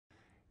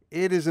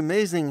It is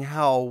amazing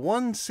how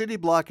one city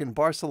block in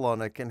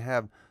Barcelona can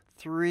have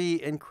three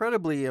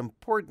incredibly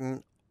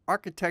important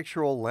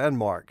architectural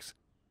landmarks,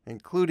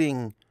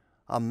 including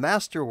a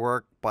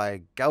masterwork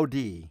by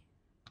Gaudí.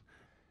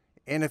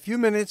 In a few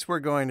minutes, we're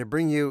going to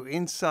bring you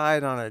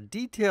inside on a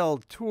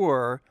detailed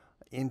tour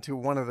into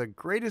one of the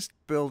greatest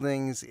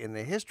buildings in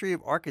the history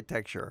of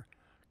architecture,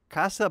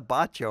 Casa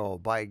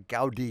Batlló by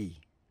Gaudí.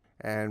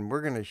 And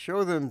we're going to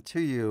show them to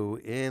you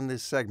in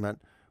this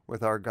segment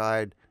with our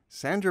guide,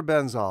 Sandra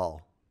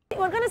Benzal.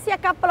 We're going to see a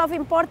couple of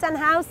important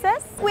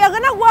houses. We are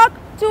going to walk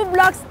 2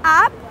 blocks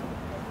up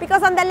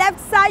because on the left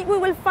side we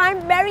will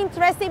find very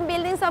interesting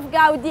buildings of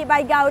Gaudí,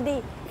 by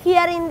Gaudí.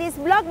 Here in this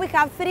block we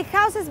have 3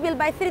 houses built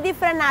by 3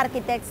 different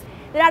architects.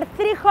 There are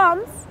 3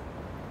 homes,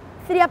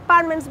 3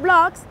 apartments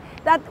blocks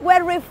that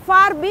were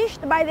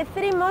refurbished by the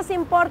 3 most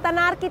important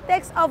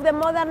architects of the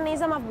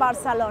Modernism of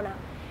Barcelona: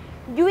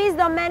 Lluís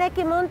Domènech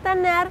i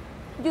Muntaner,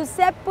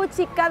 Josep Puig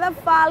i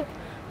Cadafalch,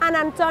 and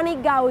Antoni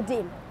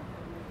Gaudí.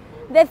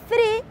 The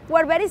 3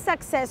 were very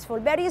successful,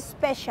 very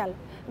special,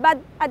 but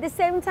at the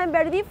same time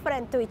very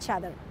different to each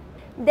other.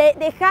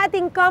 They had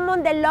in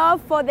common the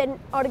love for the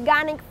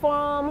organic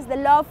forms, the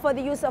love for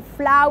the use of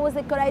flowers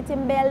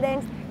decorating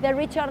buildings, the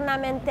rich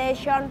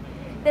ornamentation,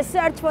 the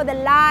search for the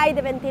light,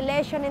 the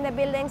ventilation in the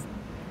buildings,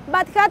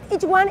 but had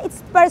each one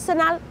its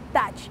personal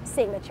touch,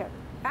 signature.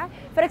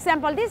 For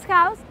example, this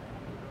house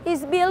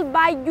is built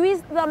by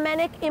Lluís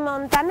Domènech i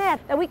Muntaner.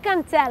 And we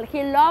can tell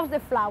he loves the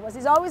flowers.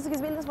 His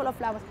buildings full of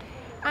flowers.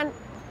 And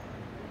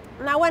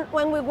now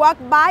when we walk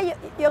by,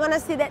 you're going to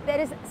see that there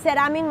is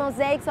ceramic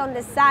mosaics on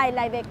the side,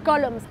 like the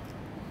columns.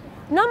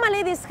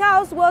 Normally this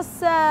house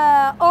was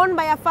owned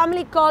by a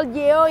family called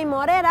Lleó i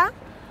Morera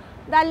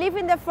that lived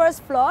in the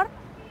 1st floor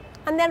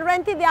and then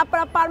rented the upper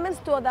apartments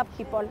to other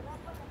people.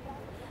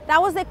 That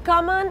was the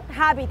common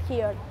habit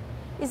here.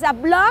 It's a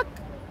block,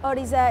 or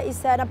it's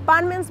an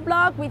apartments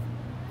block with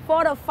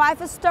 4 or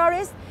 5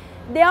 stories.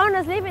 The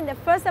owners live in the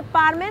 1st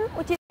apartment,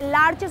 which is the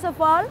largest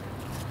of all,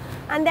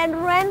 and then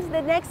rent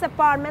the next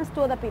apartments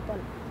to other people.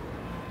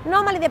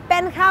 Normally the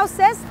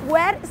penthouses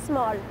were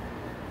small.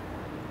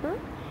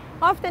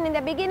 Often in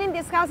the beginning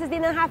these houses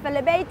didn't have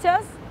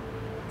elevators,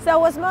 so it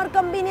was more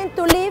convenient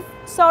to live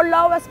so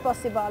low as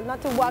possible,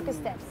 not to walk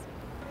steps.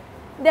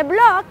 The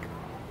block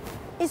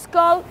is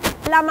called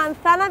La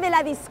Manzana de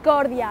la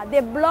Discordia,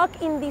 the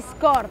block in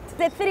discord.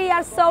 The 3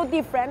 are so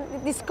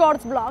different,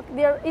 discord's block,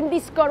 they're in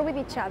discord with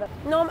each other.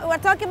 No, we're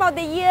talking about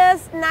the years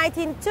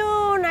 1902,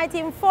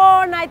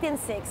 1904,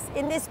 1906,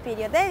 in this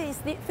period. There is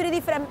 3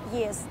 different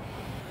years.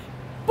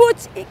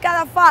 Puig i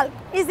Cadafalch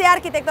is the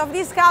architect of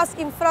this house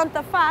in front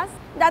of us,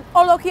 that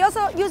although he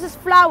also uses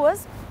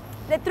flowers,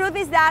 the truth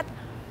is that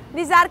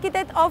this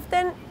architect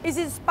often is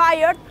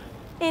inspired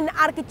in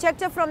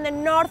architecture from the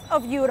north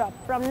of Europe,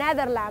 from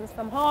Netherlands,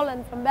 from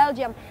Holland, from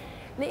Belgium.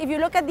 If you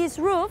look at this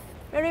roof,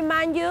 it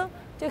reminds you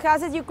to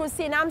houses you could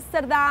see in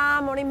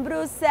Amsterdam or in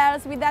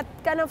Brussels with that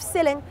kind of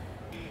ceiling.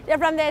 They're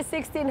from the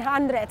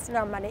 1600s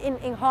normally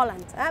in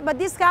Holland. But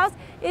this house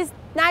is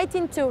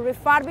 1902,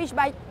 refurbished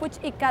by Puig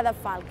i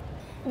Cadafalch.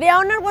 The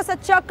owner was a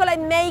chocolate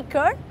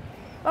maker.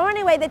 But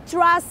anyway, the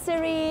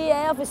tracery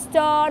of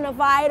stone,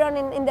 of iron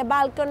in the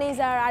balconies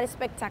are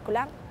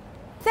spectacular.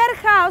 Third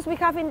house we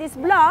have in this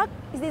block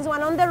is this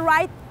one on the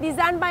right,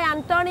 designed by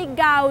Antoni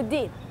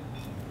Gaudí.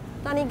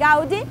 Antoni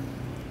Gaudí,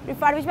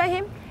 refurbished by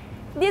him.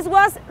 This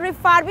was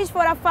refurbished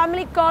for a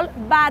family called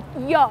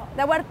Batlló.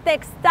 They were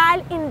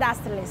textile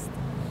industrialists.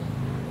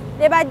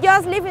 The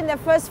Batllós live in the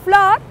 1st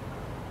floor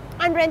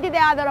and rented the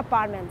other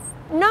apartments.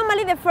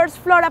 Normally the 1st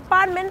floor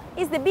apartment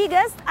is the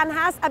biggest and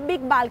has a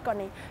big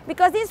balcony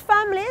because these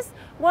families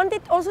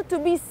wanted also to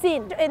be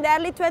seen. In the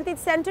early 20th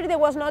century there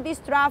was no this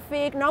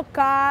traffic, no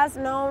cars,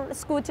 no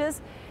scooters,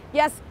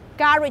 just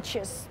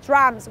carriages,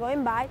 trams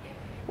going by. It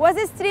was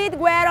a street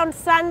where on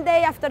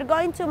Sunday after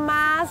going to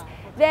Mass,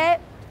 the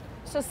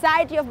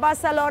society of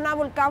Barcelona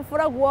would come for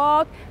a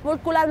walk,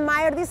 could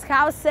admire these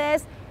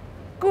houses,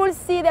 could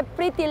see the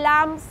pretty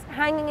lamps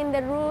hanging in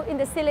the roof, in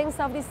the ceilings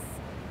of these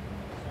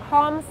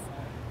homes.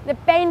 The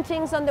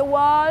paintings on the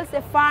walls,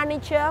 the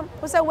furniture,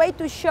 was a way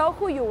to show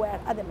who you were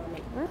at the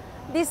moment.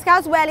 This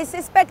house, well, is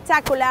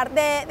spectacular.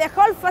 The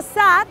whole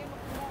facade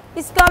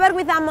is covered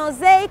with a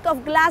mosaic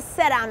of glass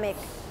ceramic.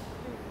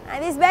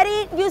 And it's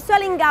very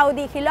usual in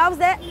Gaudí. He loves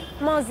the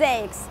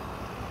mosaics.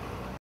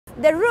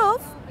 The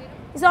roof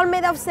is all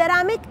made of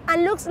ceramic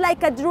and looks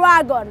like a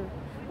dragon.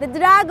 The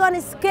dragon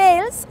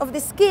scales of the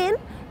skin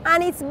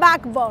and its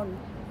backbone.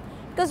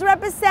 Because it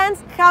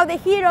represents how the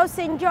hero,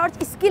 St. George,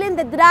 is killing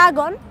the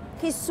dragon.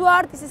 His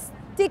sword is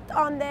sticked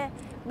on the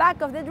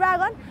back of the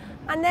dragon,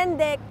 and then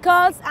the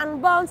skulls and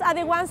bones are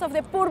the ones of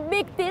the poor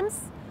victims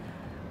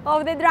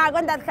of the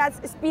dragon that has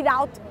spit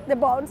out the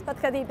bones, that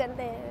had eaten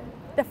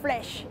the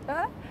flesh.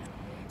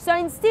 So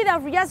instead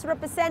of just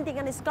representing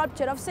a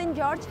sculpture of St.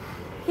 George,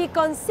 he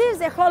conceives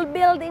the whole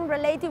building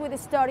related with the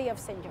story of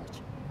St.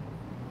 George.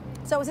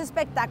 So it was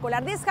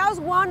spectacular. This house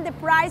won the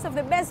prize of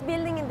the best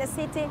building in the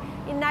city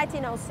in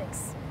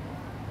 1906.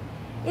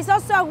 It's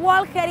also a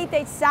World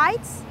Heritage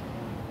Site,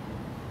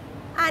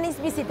 and it's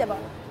visitable.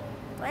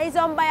 It's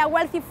owned by a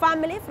wealthy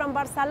family from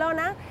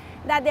Barcelona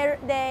that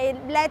they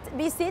let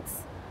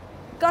visits.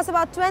 It costs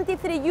about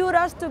 23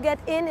 euros to get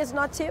in, it's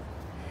not cheap.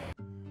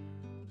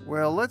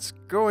 Well, let's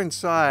go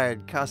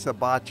inside Casa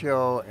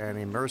Batlló and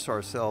immerse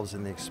ourselves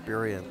in the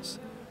experience.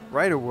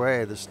 Right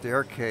away, the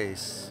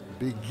staircase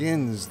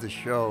begins the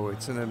show.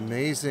 It's an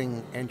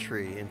amazing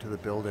entry into the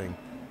building,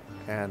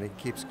 and it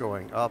keeps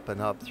going up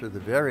and up through the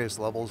various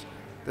levels.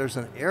 There's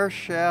an air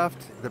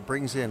shaft that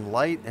brings in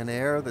light and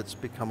air that's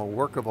become a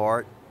work of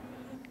art.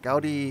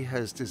 Gaudí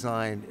has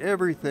designed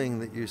everything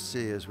that you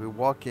see as we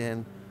walk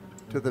in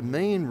to the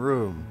main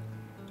room.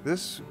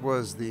 This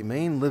was the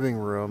main living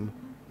room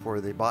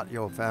for the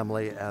Batlló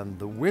family, and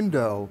the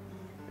window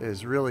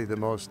is really the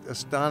most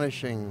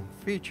astonishing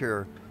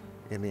feature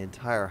in the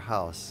entire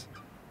house.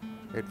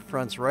 It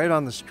fronts right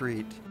on the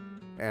street,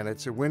 and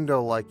it's a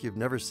window like you've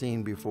never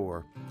seen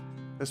before.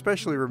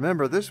 Especially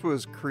remember, this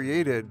was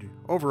created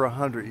over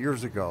 100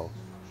 years ago.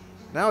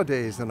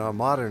 Nowadays, in our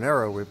modern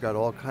era, we've got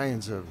all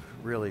kinds of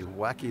really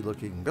wacky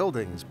looking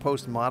buildings,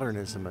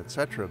 postmodernism,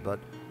 etc. But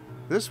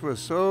this was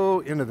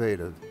so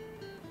innovative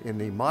in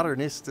the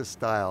Modernist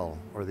style,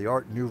 or the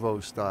Art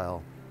Nouveau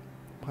style,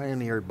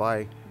 pioneered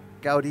by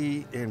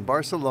Gaudí in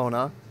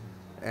Barcelona.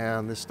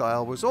 And this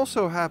style was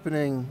also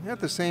happening at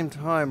the same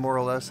time, more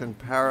or less, in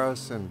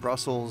Paris and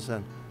Brussels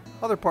and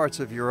other parts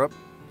of Europe.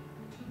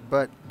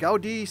 But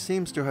Gaudí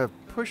seems to have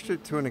pushed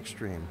it to an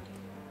extreme.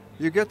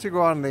 You get to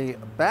go on the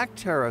back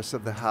terrace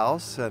of the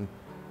house and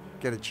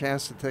get a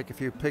chance to take a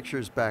few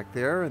pictures back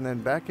there, and then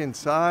back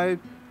inside,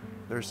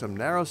 there's some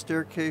narrow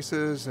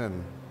staircases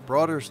and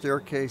broader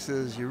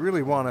staircases. You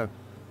really want to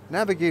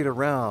navigate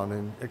around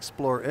and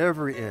explore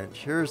every inch.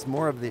 Here's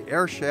more of the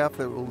air shaft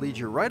that will lead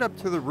you right up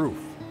to the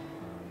roof.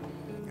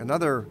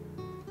 Another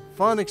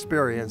fun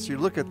experience, you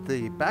look at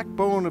the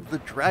backbone of the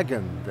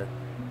dragon that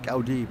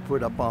Gaudí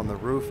put up on the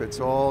roof. It's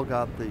all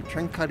got the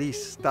Trencadís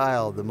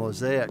style, the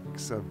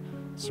mosaics of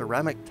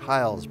ceramic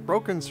tiles,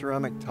 broken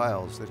ceramic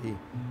tiles that he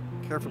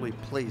carefully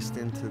placed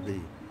into the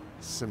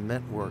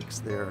cement works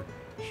there,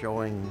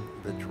 showing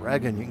the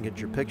dragon. You can get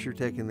your picture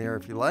taken there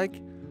if you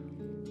like.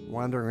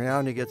 Wandering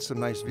around, you get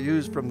some nice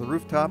views from the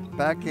rooftop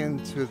back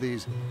into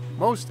these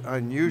most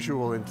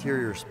unusual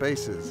interior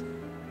spaces.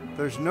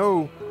 There's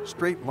no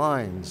straight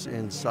lines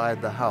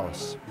inside the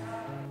house.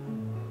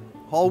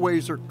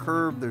 Hallways are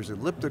curved, there's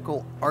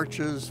elliptical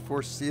arches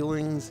for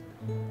ceilings,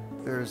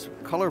 there's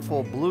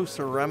colorful blue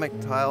ceramic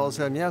tiles,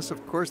 and yes,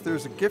 of course,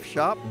 there's a gift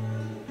shop.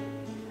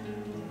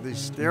 The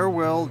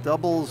stairwell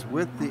doubles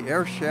with the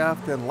air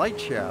shaft and light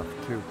shaft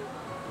to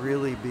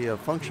really be a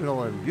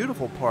functional and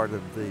beautiful part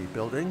of the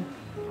building.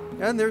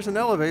 And there's an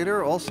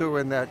elevator, also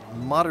in that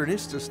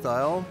Modernista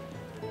style,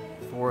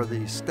 for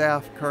the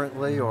staff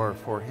currently or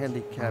for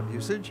handicap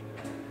usage.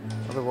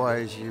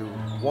 Otherwise, you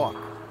walk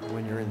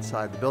when you're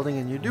inside the building,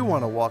 and you do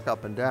want to walk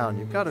up and down.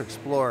 You've got to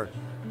explore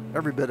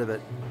every bit of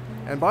it.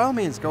 And by all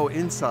means, go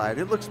inside.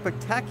 It looks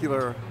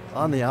spectacular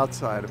on the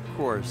outside, of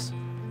course.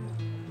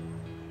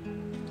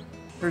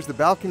 Here's the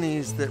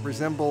balconies that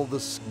resemble the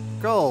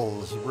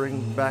skulls,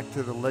 bring back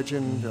to the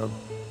legend of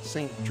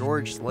St.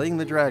 George slaying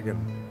the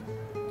dragon.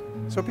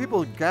 So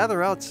people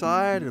gather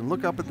outside and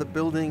look up at the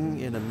building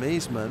in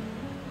amazement.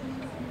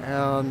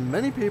 And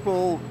many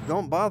people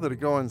don't bother to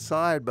go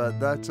inside, but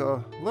that's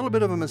a little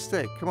bit of a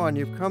mistake. Come on,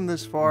 you've come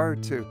this far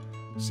to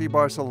see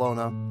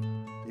Barcelona.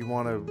 You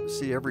want to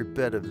see every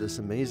bit of this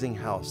amazing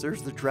house.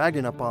 There's the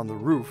dragon up on the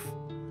roof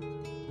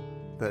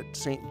that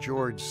St.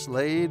 George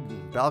slayed.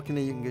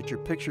 Balcony you can get your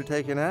picture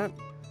taken at.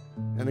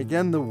 And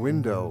again, the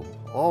window,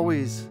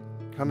 always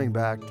coming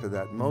back to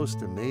that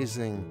most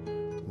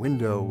amazing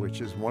window, which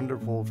is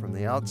wonderful from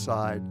the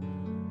outside,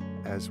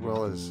 as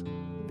well as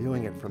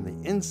viewing it from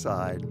the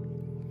inside.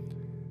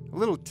 A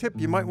little tip,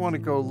 you might want to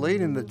go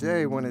late in the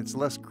day when it's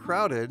less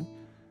crowded.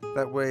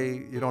 That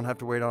way you don't have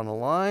to wait on a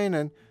line,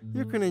 and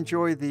you can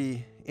enjoy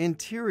the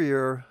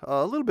interior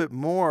a little bit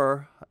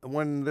more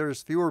when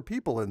there's fewer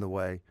people in the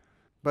way.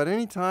 But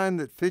any time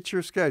that fits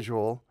your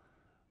schedule,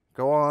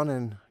 go on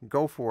and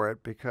go for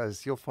it,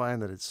 because you'll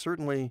find that it's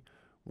certainly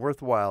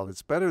worthwhile.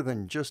 It's better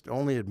than just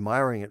only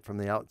admiring it from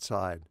the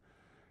outside.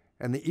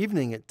 And the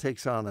evening, it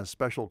takes on a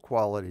special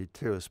quality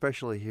too,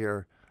 especially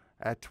here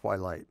at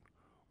twilight.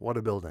 What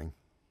a building.